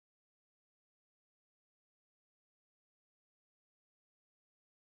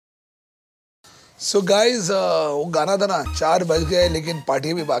So guys वो गाना था ना 4 बज गए लेकिन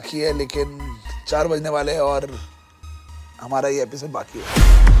पार्टी भी बाकी है, लेकिन 4 बजने वाले हैं और हमारा ये एपिसोड बाकी है.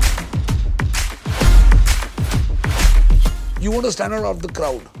 You want to stand out of the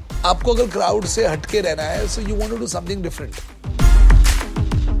crowd. आपको अगर क्राउड से हटके रहना है, so you want to do something different.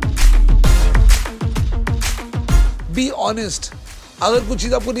 Be honest. अगर कुछ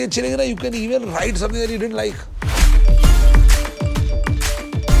चीज आपको नहीं अच्छी लगी ना, you can even write something that you didn't like.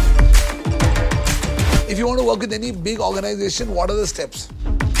 If you want to work with any big organization, what are the steps?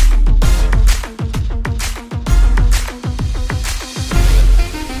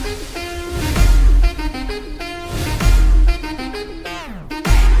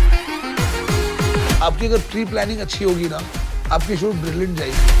 आपकी अगर प्री प्लानिंग अच्छी होगी ना, आपकी शूट ब्रिलियंट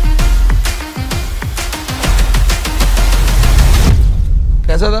जाएगी.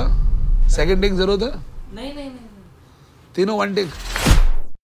 कैसा था? सेकंड टेक जरूरत है? नहीं. तीनों one take.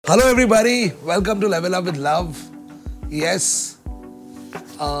 Hello everybody, welcome to Level Up with Love. Yes,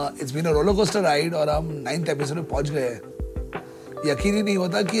 it's been a roller coaster ride और हम 9th episode में पहुंच गए हैं. यकीन ही नहीं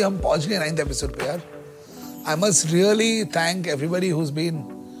होता कि हम पहुंच गए 9th episode पे यार. I must really thank everybody who's been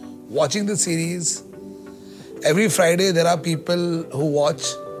watching this series. Every Friday there are people who watch.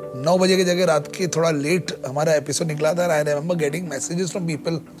 9 बजे की जगह रात के थोड़ा लेट हमारा एपिसोड निकला था. I remember getting messages from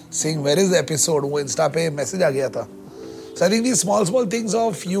people saying where is the episode. वो इंस्टा पे मैसेज आ गया था. So I think these small things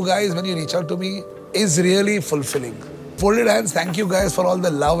of you guys when you reach out to me is really fulfilling. Folded hands, thank you guys for all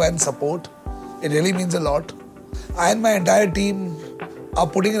the love and support. It really means a lot. I and my entire team are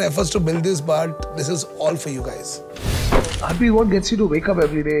putting in efforts to build this, but this is all for you guys. Harpreet, what gets you to wake up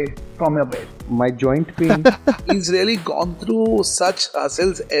every day from your bed? My joint pain. He's really gone through such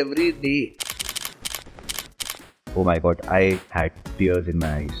hassles every day. Oh my god, I had tears in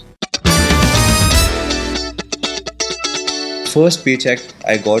my eyes. First paycheck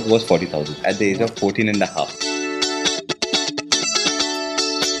I got was 40,000 at the age of 14 and a half.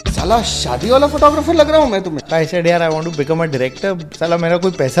 साला शादी वाला photographer लग रहा हूँ मैं तुम्हें. I said यार I want to become a director. साला मेरा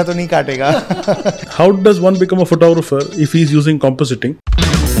कोई पैसा तो नहीं काटेगा. How does one become a photographer if he's using compositing?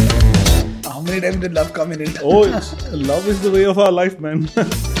 How many times did love come in it? Oh, love is the way of our life, man.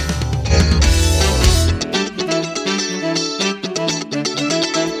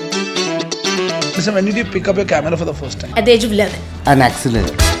 Listen, when did you pick up your camera for the first time? At the age of 11. An accident.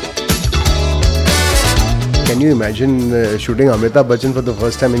 Can you imagine shooting Amitabh Bachchan for the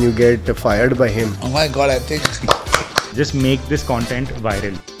first time and you get fired by him? Oh my god, I think Just make this content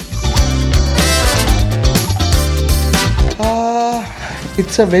viral.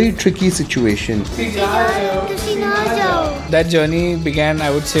 It's a very tricky situation. That journey began, I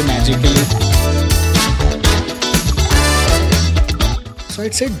would say, magically. So I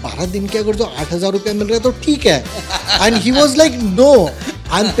said 12 दिन के अगर जो 8,000 रुपया मिल रहा है तो ठीक है. And he was like, no,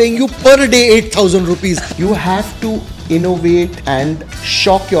 I'm paying you per day 8,000 rupees. You have to innovate and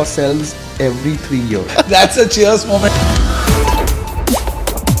shock yourselves every 3 years. that's a cheers moment.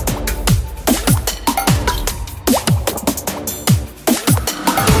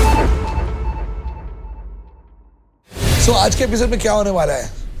 So आज के एपिसोड में क्या होने वाला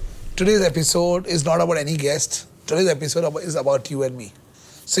है? Today's episode is not about any guest. Today's episode is about you and me.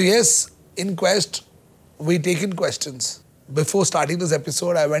 So yes, in Quest, we take in questions. Before starting this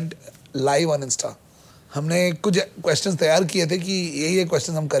episode, I went live on Insta. हमने कुछ questions तैयार किए थे कि ये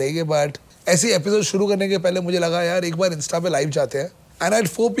questions हम करेंगे, but ऐसे episode शुरू करने के पहले मुझे लगा यार एक बार Insta पे live जाते हैं. And I had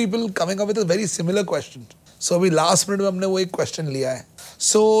 4 people coming up with a very similar question. So अभी last minute में हमने वो एक question लिया है.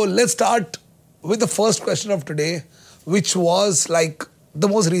 So let's start with the first question of today, which was like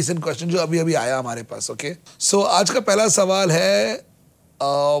the most recent question जो अभी आया हमारे पास. Okay. So आज का पहला सवाल है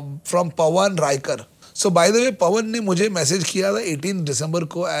from Pawan Raikar. So by the way, पवन ने मुझे मैसेज किया था 18 दिसंबर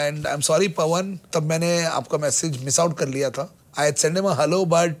को and I'm sorry पवन, तब मैंने आपका मैसेज मिस आउट कर लिया था. I had sent him a hello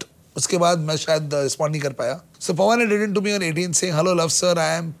but उसके बाद मैं शायद रिस्पॉन्ड नहीं कर पाया. So Pawan had written to me on 18 saying, hello love sir,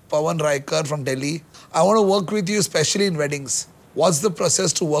 I am Pawan Raikar from Delhi. I want to work with you especially in weddings. What's the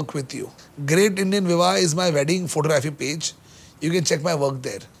process to work with you? Great Indian Vivah is my wedding photography page. You can check my work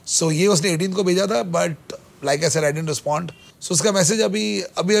there. So ये उसने 18 को भेजा था but like I said I didn't respond. So उसका message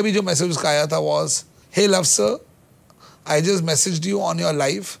अभी जो message उसका आया था was, hey love sir, I just messaged you on your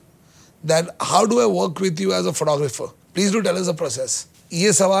live that how do I work with you as a photographer? Please do tell us the process.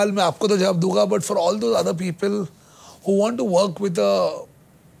 ये सवाल मैं आपको तो जवाब दूंगा, but for all those other people who want to work with a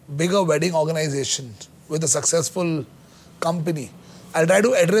bigger wedding organization, with a successful company, I'll try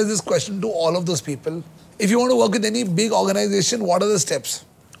to address this question to all of those people. If you want to work with any big organization, what are the steps?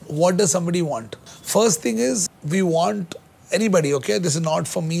 What does somebody want? First thing is, we want anybody, okay? This is not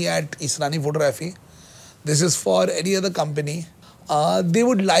for me at Israni Photography. This is for any other company. They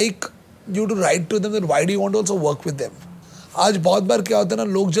would like you to write to them that why do you want to also work with them. आज बहुत बार क्या होता है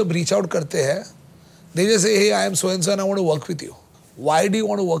ना, लोग जब reach out करते हैं, they just say, hey, I am so and so and I want to work with you. Why do you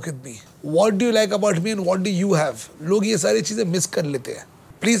want to work with me? What do you like about me and what do you have? लोग ये सारी चीज़ें miss कर लेते हैं.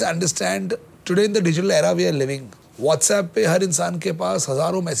 Please understand, today in the digital era we are living, WhatsApp पे हर इंसान के पास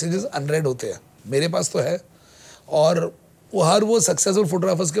हज़ारों मैसेजेस अनरेड होते हैं. मेरे पास तो है, और वो सक्सेसफुल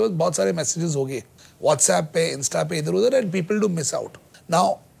फोटोग्राफर्स के पास बहुत सारे मैसेजेस हो गए WhatsApp पे, इंस्टा पे, इधर उधर, and people do miss out.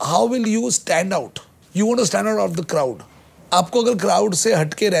 Now how will you stand out? You want to stand out of the crowd. आपको अगर क्राउड से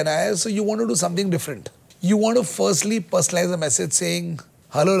हटके रहना है, so you want to do something different. You want to firstly personalize a message saying,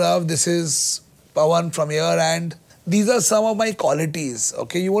 hello love, this is Pawan from here and these are some of my qualities.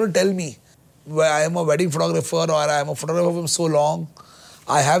 Okay, you want to tell me, I am a wedding photographer or I am a photographer from so long.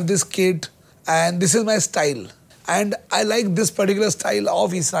 I have this kit and this is my style. And I like this particular style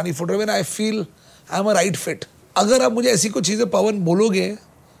of Israni photography and I feel I am a right fit. अगर आप मुझे ऐसी कुछ चीज़ें पवन बोलोगे,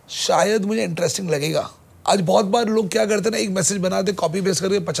 शायद मुझे interesting लगेगा. आज बहुत बार लोग क्या करते हैं ना, एक मैसेज बनाते, कॉपी पेस्ट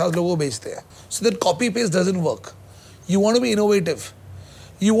करके 50 लोगों को भेजते हैं. So that copy paste doesn't work. You want to be innovative.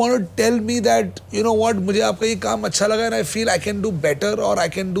 You want to tell me that you know what, मुझे आपका ये काम अच्छा लगा and I feel I can do better और I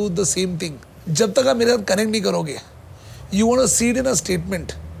can do the same thing. जब तक आप मेरे साथ कनेक्ट नहीं करोगे, you want to see it in a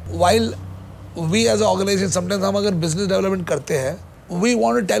statement. While we as a organisation sometimes हम अगर बिजनेस डेवलपमेंट करते हैं, we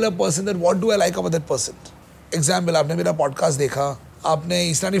want to tell a person that what do I like about that person. Example, आपने मेरा podcast देखा, आपने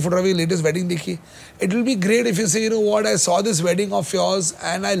इस्लानी photography latest wedding देखी. It will be great if you से, you know what, I saw this wedding of yours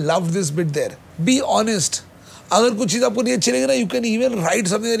and I loved this bit there. Be honest. अगर कुछ चीज़ आपको नहीं अच्छी लगी ना, you can even right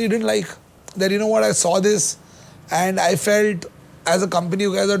something that you didn't like, that you know what, I saw this and I felt as a company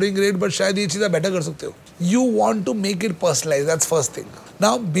you guys are doing great, but शायद ये चीज़ आप बेटर कर सकते हो. You want to make it personalise, that's first thing.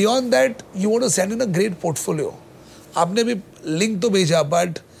 Now beyond that you want to send in a great portfolio. आपने भी link तो भेजा,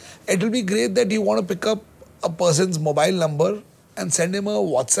 but it will be great that you want to pick up a person's mobile number and send him a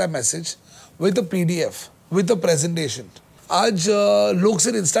WhatsApp message with a PDF, with a presentation. आज लोग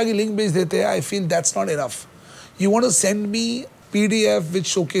सिर्फ Insta की link भेज देते हैं. I feel that's not enough. You want to send me PDF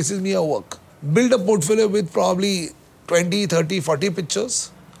which showcases me your work. Build a portfolio with probably 20, 30, 40 pictures.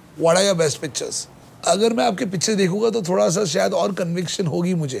 What are your best pictures? अगर मैं आपके पिक्चर देखूंगा तो थोड़ा सा शायद और कन्विक्शन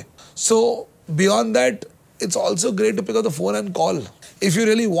होगी मुझे. So beyond that, it's also great to pick up the phone and call. If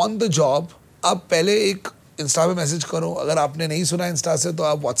you really want the job, आप पहले एक इंस्टा पे मैसेज करो. अगर आपने नहीं सुना इंस्टा से तो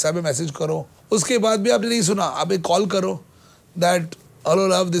आप व्हाट्सएप पे मैसेज करो. उसके बाद भी आपने नहीं सुना, आप एक कॉल करो that hello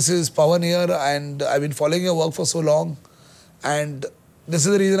love, this is Pawan here and I been following your work for so long and this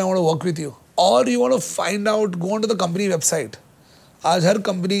is the reason I want to work with you. और you want to find out, go on to the company website. आज हर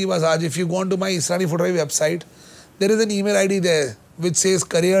company के पास, आज if you go on to my इस्लानी photography website, there is an email ID there which says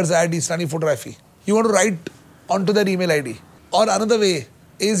careers@Islani Photography. You want to write onto that email ID. Or another way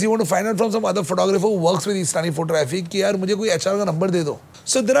is you want to find out from some other photographer who works with Islani Photography कि यार मुझे कोई HR का number दे दो.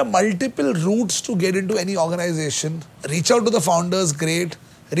 So there are multiple routes to get into any organization. Reach out to the founders, great.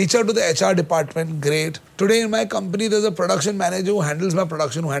 Reach out to the HR department, great. Today in my company there's a production manager who handles my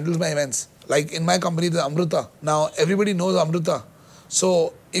production, who handles my events. Like in my company there's Amruta. Now everybody knows Amruta. So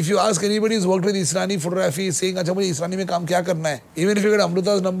if you ask anybody who's worked with Islani Photography saying अच्छा मुझे Islani में काम क्या करना है, even if you get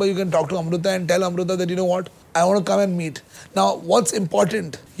Amruta's number, you can talk to Amruta and tell Amruta that you know what, I want to come and meet. Now what's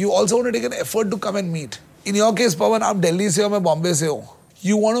important, you also want to take an effort to come and meet. In your case Pawan, आप दिल्ली से हो, मैं बॉम्बे से हूँ.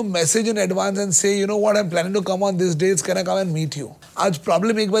 You want to message in advance and say, you know what, I'm planning to come on this dates, can I come and meet you? आज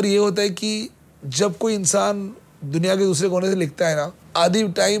problem एक बार ये होता है कि जब कोई इंसान दुनिया के दूसरे कोने से लिखता है ना, आधी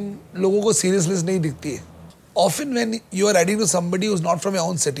टाइम लोगों को सीरियसनेस नहीं दिखती है. Often when you are writing to somebody who's not from your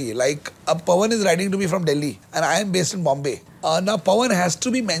own city, like Pawan is writing to me from Delhi and I am based in Bombay. Now Pawan has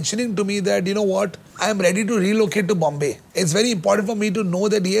to be mentioning to me that, you know what, I am ready to relocate to Bombay. It's very important for me to know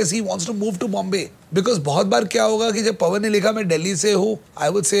that yes, he wants to move to Bombay. Because बहुत बार क्या होगा कि जब पवन ने लिखा मैं दिल्ली से हूँ, I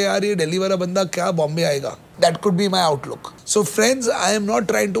would say यार ये दिल्ली वाला बंदा क्या बॉम्बे आएगा. That could be my outlook. So friends, I am not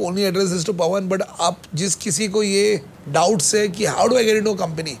trying to only address this to Pawan, but आप जिस किसी को ये doubts है कि how do I get into a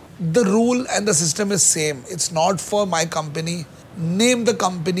company, the rule and the system is same. It's not for my company. Name the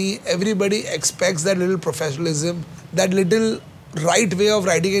company. Everybody expects that little professionalism, that little right way of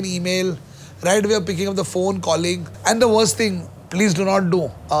writing an email, right way of picking up the phone, calling. And the worst thing, please do not do.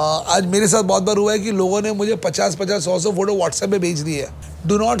 आज मेरे साथ बहुत बार हुआ है कि लोगों ने मुझे 50-100 फोटो व्हाट्सएप पे भेज दी है.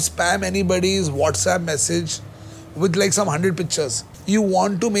 Do not spam anybody's WhatsApp message with like some 100 pictures. You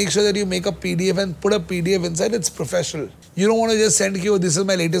want to make sure that you make a PDF and put a PDF inside. It's professional. You don't want to just send you, this is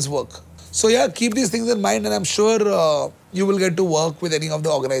my latest work. So yeah, keep these things in mind and I'm sure you will get to work with any of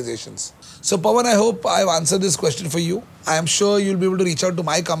the organizations. So Pawan, I hope I've answered this question for you. I am sure you'll be able to reach out to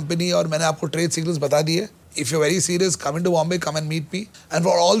my company और मैंने आपको trade secrets बता दिए. If you're very serious, come into Bombay, come and meet me. And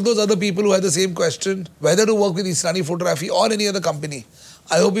for all those other people who have the same question, whether to work with Islani Photography or any other company,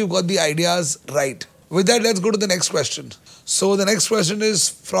 I hope you've got the ideas right. With that, let's go to the next question. So the next question is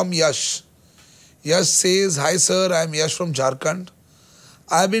from Yash. Yash says, "Hi sir, I am Yash from Jharkhand.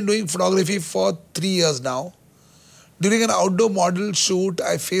 I have been doing photography for 3 years now. During an outdoor model shoot,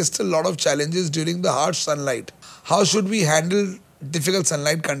 I faced a lot of challenges during the harsh sunlight. How should we handle difficult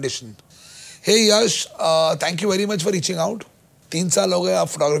sunlight condition?" Hey Yash, thank you very much for reaching out. 3 साल हो गए आप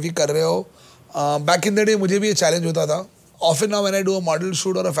photography कर रहे हो. Back in the day मुझे भी ये challenge होता था. Often now when I do a model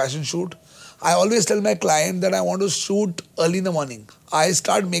shoot or a fashion shoot, I always tell my client that I want to shoot early in the morning. I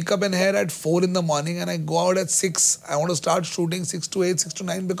start makeup and hair at 4 in the morning and I go out at 6. I want to start shooting 6 to 8, 6 to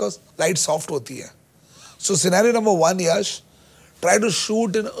 9 because light soft होती है. So scenario number 1, Yash, try to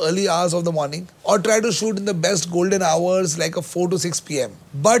shoot in early hours of the morning or try to shoot in the best golden hours like a 4 to 6 p.m.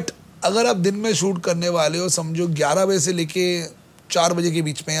 But अगर आप दिन में shoot करने वाले हो समझो 11 बजे से लेके 4 बजे के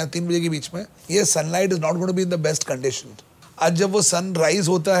बीच में या 3 बजे के बीच में, ये sunlight is not going to be in the best condition. आज जब वो सन राइज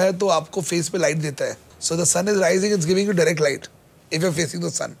होता है तो आपको फेस पे लाइट देता है. So the sun is rising, it's giving you direct light if you are facing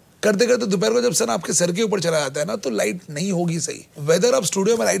the सन. करते करते दोपहर को जब सन आपके सर के ऊपर चला जाता है ना तो लाइट नहीं होगी सही. वेदर आप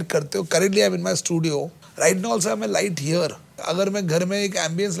स्टूडियो में लाइट करते हो, currently I am in my studio right now also I am light here. अगर मैं घर में एक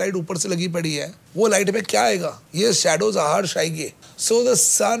एम्बियंस लाइट ऊपर से लगी पड़ी है, वो लाइट में क्या आएगा? ये शैडोज हार्श आएंगे. सो द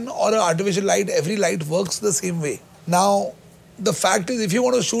सन और artificial light, every light works the same way. Now the fact is if you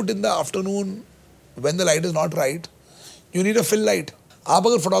want to shoot in the afternoon when the light is not right, you need a fill light. आप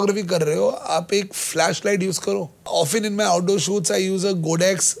अगर photography कर रहे हो, आप एक flash light use करो. Often in my outdoor shoots, I use a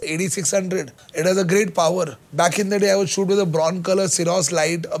Godex 8600. It has a great power. Back in the day, I would shoot with a bronze color Ceros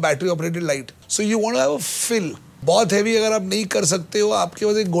light, a battery operated light. So you want to have a fill. बहुत heavy अगर आप नहीं कर सकते हो, आपके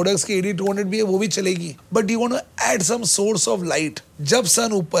पास एक Godex की 8200 भी है, वो भी चलेगी. But you want to add some source of light. जब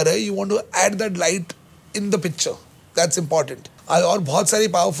sun ऊपर है, you want to add that light in the picture. That's important. और बहुत सारी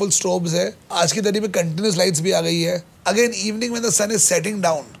पावरफुल स्ट्रोब्स है. आज की तारीख में कंटिन्यूस लाइट्स भी आ गई है. Again evening when the sun is setting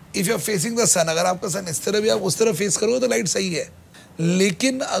down, if you are facing the सन, अगर आपका सन इस तरह भी आप उस तरह फेस करोगे तो लाइट सही है.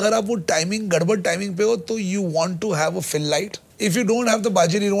 लेकिन अगर आप वो टाइमिंग गड़बड़ टाइमिंग पे हो तो you want to have a fill light. If you don't have the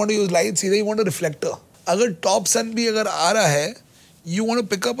budget, you want to use light, सीधा यू वांट अ रिफ्लेक्टर. अगर टॉप सन भी अगर आ रहा है, you want to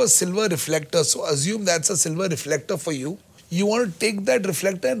pick up a silver reflector. So assume that's a silver reflector for you. You want to take that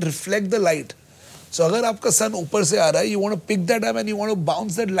reflector and reflect the light. So अगर आपका सन ऊपर से आ रहा है, you want to pick that up and you want to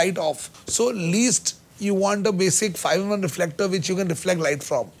bounce that light off. So least you want a basic 5-in-1 reflector which you can reflect light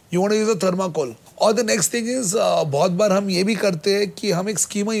from. You want to use a thermocol. और the next thing is बहुत बार हम ये भी करते हैं कि हम एक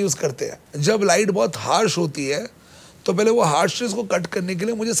स्कीमर यूज करते हैं. जब लाइट बहुत हार्श होती है तो पहले वो हार्शनेस को कट करने के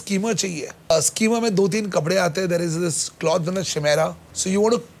लिए मुझे स्कीमर चाहिए. स्कीमर में 2-3 कपड़े आते हैं. There is this cloth known as शिमेरा. So you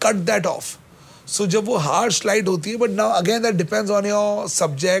want to cut that of. सो जब वो हार्श लाइट होती है, but now again that depends on your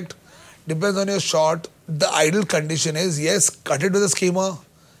subject, depends on your shot. The ideal condition is, yes, cut it with a skimmer,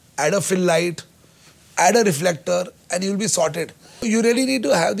 add a fill light, add a reflector, and you'll be sorted. You really need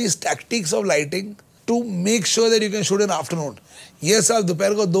to have these tactics of lighting to make sure that you can shoot in afternoon. Yes, आप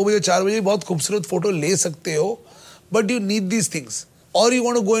दोपहर को 2 बजे 4 बजे बहुत खूबसूरत photo ले सकते हो, but you need these things. Or you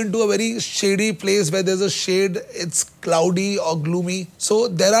want to go into a very shady place where there's a shade, it's cloudy or gloomy. So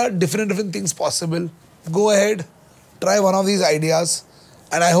there are different things possible. Go ahead, try one of these ideas.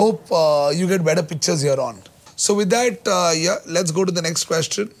 And I hope you get better pictures here on. So with that, let's go to the next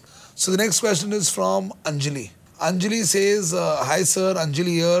question. So the next question is from Anjali. Anjali says, "Hi sir,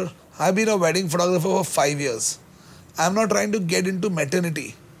 Anjali here. I've been a wedding photographer for 5 years. I'm now trying to get into maternity.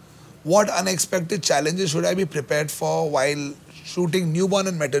 What unexpected challenges should I be prepared for while shooting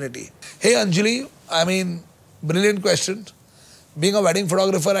newborn and maternity?" Hey Anjali, I mean, brilliant question. Being a wedding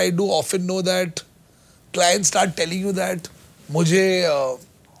photographer, I do often know that clients start telling you that मुझे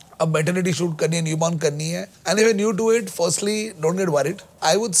अब maternity shoot करनी है, newborn करनी है. And if you new to it, firstly don't get worried.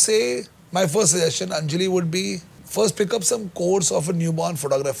 I would say my first suggestion Anjali would be first pick up some course of a newborn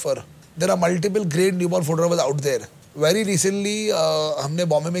photographer. There are multiple great newborn photographers out there. Very recently हमने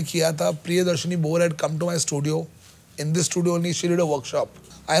बॉम्बे में किया था. Priyadarshini Bor had come to my studio. In this studio only she did a workshop.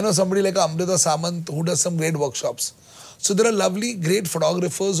 I know somebody like Amrita Samant who does some great workshops. So there are lovely great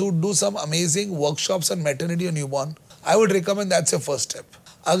photographers who do some amazing workshops on maternity or newborn. I would recommend that's your first step.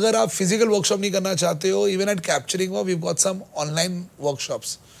 अगर आप physical workshop नहीं करना चाहते हो, even at capturing, we've got some online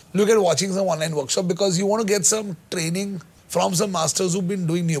workshops. Look at watching some online workshop because you want to get some training from some masters who've been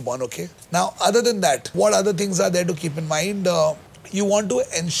doing newborn, okay? Now, other than that, what other things are there to keep in mind? You want to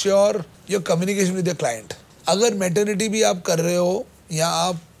ensure your communication with your client. अगर maternity भी आप कर रहे हो या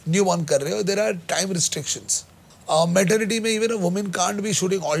आप newborn कर रहे हो, there are time restrictions. Maternity में even a woman can't be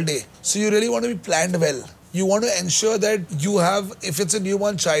shooting all day. So you really want to be planned well. You want to ensure that you have, if it's a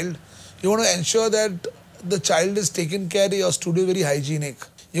newborn child, you want to ensure that the child is taken care, your studio very hygienic.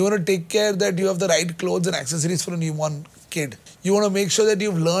 You want to take care that you have the right clothes and accessories for a newborn kid. You want to make sure that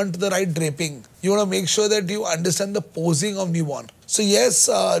you've learned the right draping. You want to make sure that you understand the posing of newborn. So yes,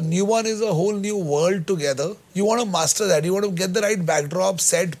 newborn is a whole new world together. You want to master that. You want to get the right backdrop,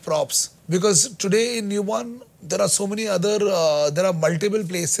 set, props. Because today in newborn, there are so many other, there are multiple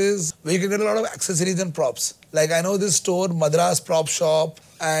places where you can get a lot of accessories and props. Like I know this store, Madras Prop Shop,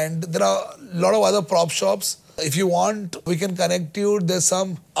 and there are a lot of other prop shops. If you want, we can connect you. There's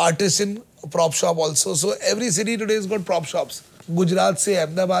some artisan prop shop also. So every city today has got prop shops. Gujarat se,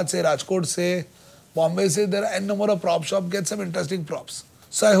 Ahmedabad se, Rajkot se, Bombay se, there are n number of prop shops. Get some interesting props.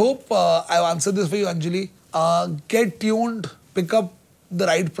 So I hope I've answered this for you, Anjali. Get tuned, pick up the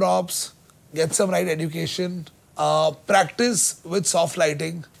right props, get some right education, practice with soft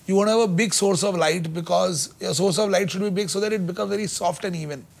lighting. You want to have a big source of light because your source of light should be big so that it becomes very soft and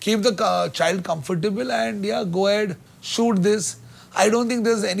even. Keep the child comfortable and yeah, go ahead, shoot this. I don't think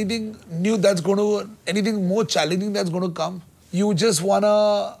there's anything new that's going to, anything more challenging that's going to come. You just want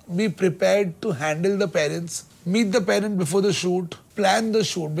to be prepared to handle the parents, meet the parent before the shoot, plan the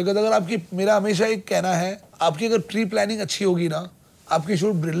shoot. Because अगर आपकी, मेरा हमेशा एक कहना है, आपकी अगर pre-planning अच्छी होगी ना, आपकी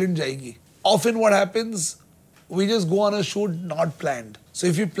shoot brilliant जाएगी. Often what happens, we just go on a shoot not planned. So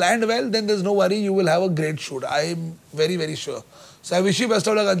if you planned well, then there's no worry, you will have a great shoot. I'm very, very sure. So I wish you best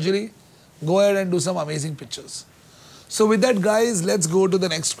of luck, Anjali. Go ahead and do some amazing pictures. So with that, guys, let's go to the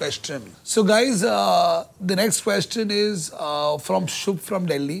next question. So guys, the next question is from Shubh from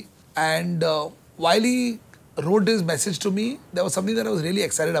Delhi. And while he wrote his message to me, there was something that I was really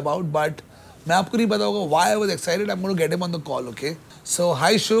excited about. But मैं आपको नहीं पता होगा why I was excited. I'm going to get him on the call, okay? So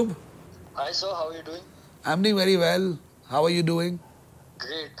hi Shubh. Hi sir, how are you doing? I'm doing very well. How are you doing?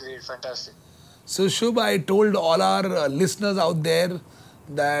 Great, fantastic. So Shubh, I told all our listeners out there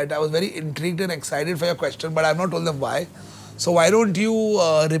that I was very intrigued and excited for your question, but I've not told them why. So why don't you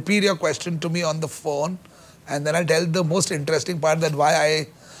repeat your question to me on the phone, and then I'll tell the most interesting part, that why I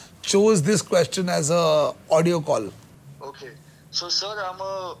chose this question as a audio call. Okay. So sir, I'm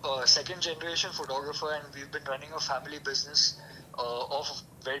a second generation photographer and we've been running a family business of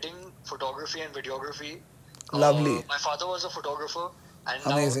wedding photography and videography. Lovely. My father was a photographer and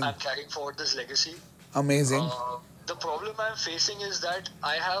Amazing. now I'm carrying forward this legacy. Amazing. The problem I'm facing is that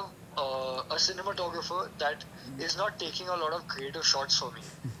I have a cinematographer that is not taking a lot of creative shots for me.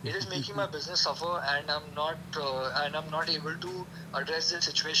 It is making my business suffer, and I'm not able to address the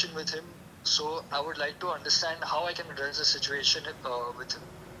situation with him. So I would like to understand how I can address the situation with him.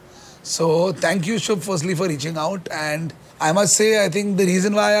 So thank you, Shubh, firstly for reaching out. And I must say, I think the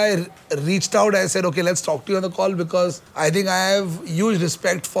reason why I reached out, I said, okay, let's talk to you on the call, because I think I have huge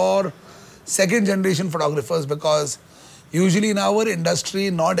respect for second generation photographers, because usually in our industry,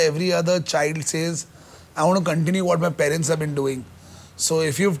 not every other child says, I want to continue what my parents have been doing. So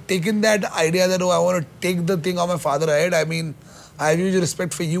if you've taken that idea that, oh, I want to take the thing of my father ahead, I mean, I have huge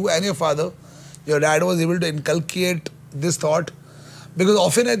respect for you and your father. Your dad was able to inculcate this thought. Because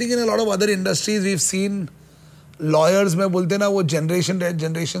often I think in a lot of other industries, we've seen lawyers में बोलते ना वो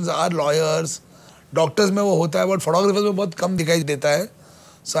generations are lawyers, doctors में वो होता है, but photographers में बहुत कम दिखाई देता है.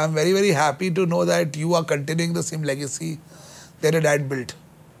 So I'm very, very happy to know that you are continuing the same legacy that your dad built.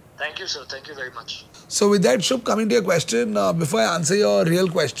 Thank you, sir. Thank you very much. So with that, Shubh, coming to your question, before I answer your real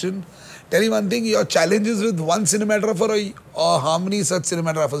question, tell me one thing, your challenge is with one cinematographer or how many such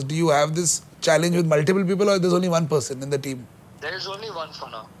cinematographers? Do you have this challenge with multiple people, or there's only one person in the team? There is only one for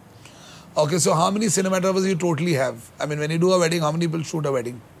now. Okay, so how many cinematographers you totally have? I mean, when you do a wedding, how many people shoot a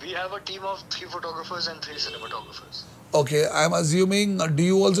wedding? We have a team of 3 photographers and 3 cinematographers. Okay, I'm assuming, do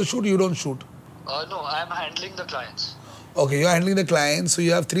you also shoot? You don't shoot? No, I'm handling the clients. Okay, you're handling the clients. So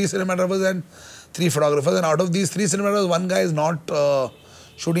you have 3 cinematographers and 3 photographers. And out of these 3 cinematographers, one guy is not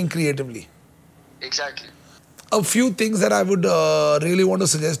shooting creatively. Exactly. A few things that I would really want to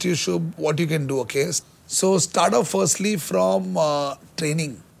suggest to you, Shubh, what you can do, okay? So start off firstly from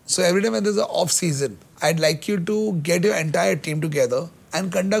training. So every time when there's an off season, I'd like you to get your entire team together and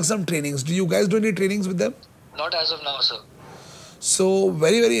conduct some trainings. Do you guys do any trainings with them? Not as of now, sir. So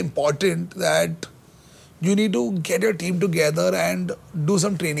very, very important that you need to get your team together and do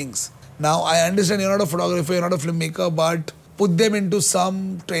some trainings. Now, I understand you're not a photographer, you're not a filmmaker, but put them into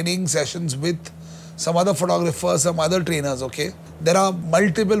some training sessions with some other photographers, some other trainers, okay? There are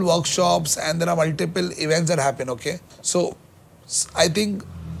multiple workshops and there are multiple events that happen, okay? So, I think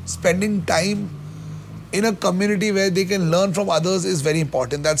spending time in a community where they can learn from others is very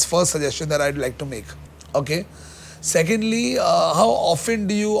important. That's first suggestion that I'd like to make, okay? Secondly, how often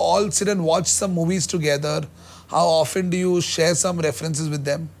do you all sit and watch some movies together? How often do you share some references with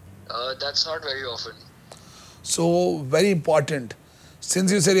them? That's not very often. So, very important.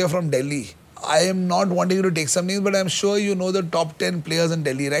 Since you said you're from Delhi, I am not wanting you to take some names, but I'm sure you know the top 10 players in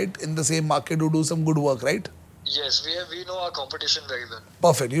Delhi, right? In the same market who do some good work, right? Yes, we know our competition very well.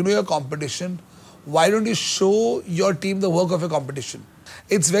 Perfect. You know your competition. Why don't you show your team the work of your competition?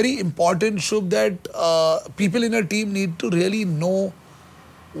 It's very important, Shubh, that people in a team need to really know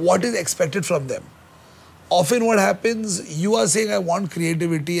what is expected from them. Often what happens, you are saying I want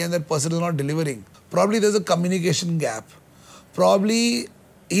creativity and that person is not delivering. Probably there's a communication gap. Probably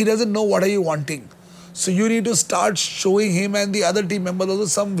he doesn't know what are you wanting. So you need to start showing him and the other team members also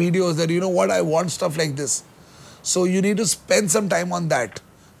some videos that, you know what, I want stuff like this. So you need to spend some time on that.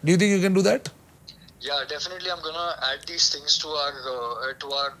 Do you think you can do that? Yeah, definitely. I'm gonna add these things to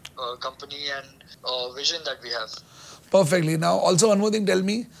our company and vision that we have. Perfectly. Now, also one more thing. Tell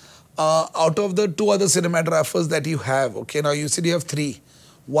me, out of the two other cinematographers that you have, okay, now you said you have three.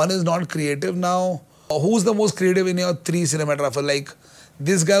 One is not creative. Now, who's the most creative in your three cinematographers? Like,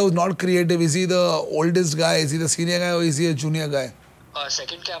 this guy who's not creative, is he the oldest guy? Is he the senior guy or is he a junior guy?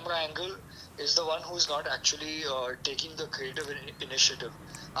 Second camera angle is the one who's not actually taking the creative initiative.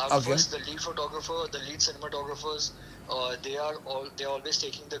 Okay. First, the lead photographer, the lead cinematographers, they're always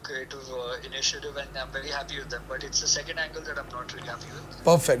taking the creative initiative, and I'm very happy with them. But it's the second angle that I'm not really happy with.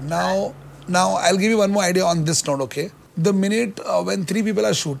 Perfect. Now I'll give you one more idea on this note, okay? The minute when three people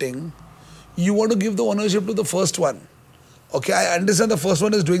are shooting, you want to give the ownership to the first one. Okay, I understand the first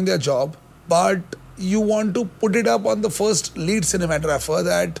one is doing their job, but you want to put it up on the first lead cinematographer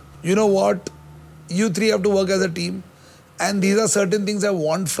that, you know what, you three have to work as a team and these are certain things I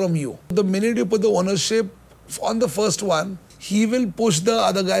want from you. The minute you put the ownership on the first one, he will push the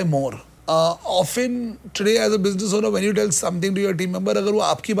other guy more. Often today as a business owner, when you tell something to your team member, अगर वो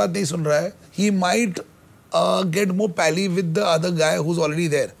आपकी बात नहीं सुन रहा है, he might get more pally with the other guy who's already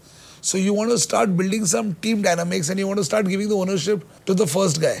there. So you want to start building some team dynamics and you want to start giving the ownership to the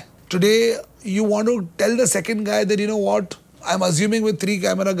first guy. Today, you want to tell the second guy that, you know what, I'm assuming with three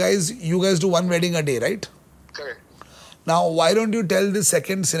camera guys, you guys do one wedding a day, right? Correct. Now, why don't you tell the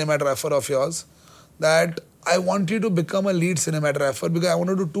second cinematographer of yours that I want you to become a lead cinematographer because I want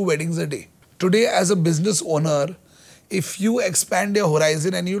to do 2 weddings a day. Today, as a business owner, if you expand your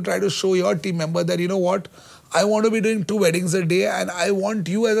horizon and you try to show your team member that, you know what, I want to be doing 2 weddings a day and I want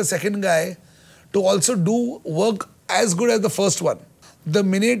you as a second guy to also do work as good as the first one. The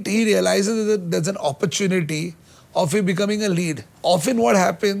minute he realizes that there's an opportunity of him becoming a lead, often what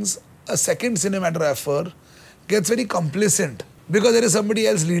happens, a second cinematographer gets very complacent because there is somebody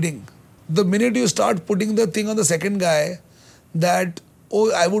else leading. The minute you start putting the thing on the second guy that,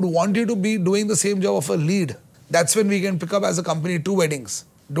 oh, I would want you to be doing the same job of a lead, that's when we can pick up as a company 2 weddings.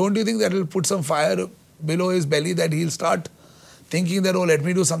 Don't you think that will put some fire below his belly that he'll start thinking that, oh, let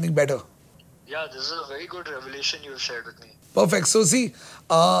me do something better? Yeah, this is a very good revelation you've shared with me. Perfect. So see,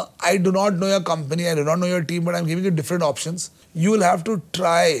 I do not know your company, I do not know your team, but I'm giving you different options. You will have to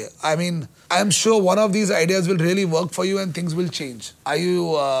try. I mean, I'm sure one of these ideas will really work for you and things will change. Are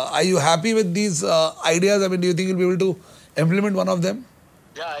you happy with these ideas? I mean, do you think you'll be able to implement one of them?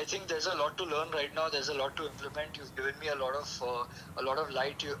 Yeah, I think there's a lot to learn right now. There's a lot to implement. You've given me a lot of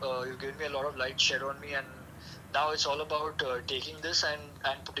light. You've given me a lot of light shed on me, and now it's all about taking this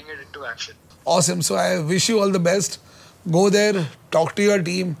and putting it into action. Awesome. So I wish you all the best. Go there, talk to your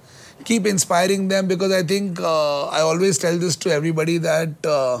team, keep inspiring them because I think I always tell this to everybody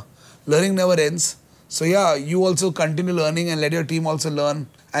that learning never ends. So yeah, you also continue learning and let your team also learn.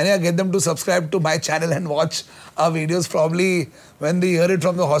 And yeah, get them to subscribe to my channel and watch our videos. Probably when they hear it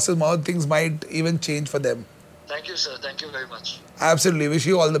from the horse's mouth, things might even change for them. Thank you, sir. Thank you very much. Absolutely. Wish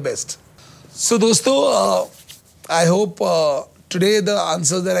you all the best. So, dosto, I hope today the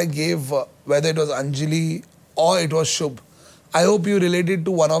answers that I gave, whether it was Anjali or it was Shubh, I hope you related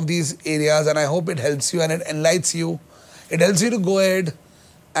to one of these areas and I hope it helps you and it enlightens you. It helps you to go ahead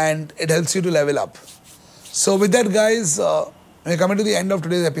and it helps you to level up. So, with that, guys, we're coming to the end of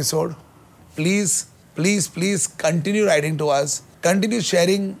today's episode. Please continue writing to us. Continue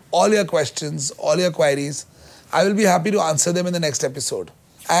sharing all your questions, all your queries. I will be happy to answer them in the next episode.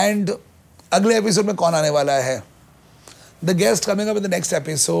 And अगले episode में कौन आने वाला है? The guest coming up in the next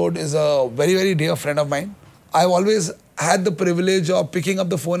episode is a very, very dear friend of mine. I've always had the privilege of picking up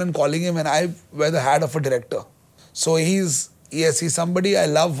the phone and calling him and I wear the hat of a director. So he's somebody I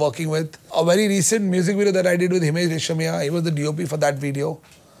love working with. A very recent music video that I did with Himesh Reshamia, he was the DOP for that video.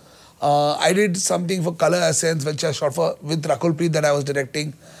 I did something for Color Essence, which I shot for with Rakul Preet that I was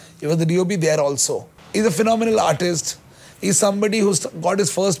directing. He was the DOP there also. He's a phenomenal artist. He's somebody who's got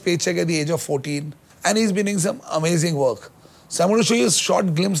his first paycheck at the age of 14 and he's been doing some amazing work. So I'm going to show you a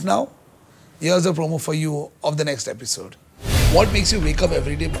short glimpse now. Here's a promo for you of the next episode. What makes you wake up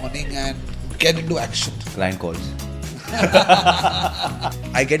every day morning and get into action? Client calls.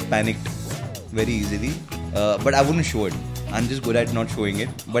 I get panicked very easily, but I wouldn't show it. I'm just good at not showing it.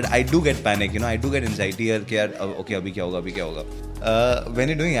 But I do get panic, I do get anxiety here. Okay, abhi kya hoga? When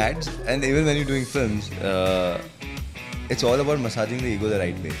you're doing ads, and even when you're doing films, it's all about massaging the ego the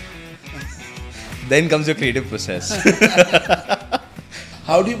right way. Then comes your creative process.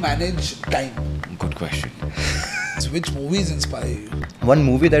 How do you manage time? Good question. Which movies inspire you? One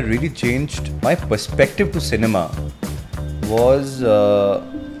movie that really changed my perspective to cinema was Mera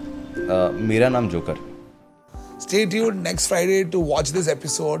Naam Joker. Stay tuned next Friday to watch this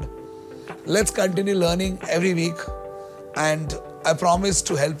episode. Let's continue learning every week, and I promise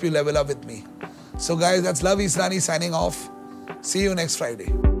to help you level up with me. So guys, that's Love Israni signing off. See you next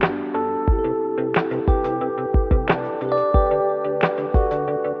Friday.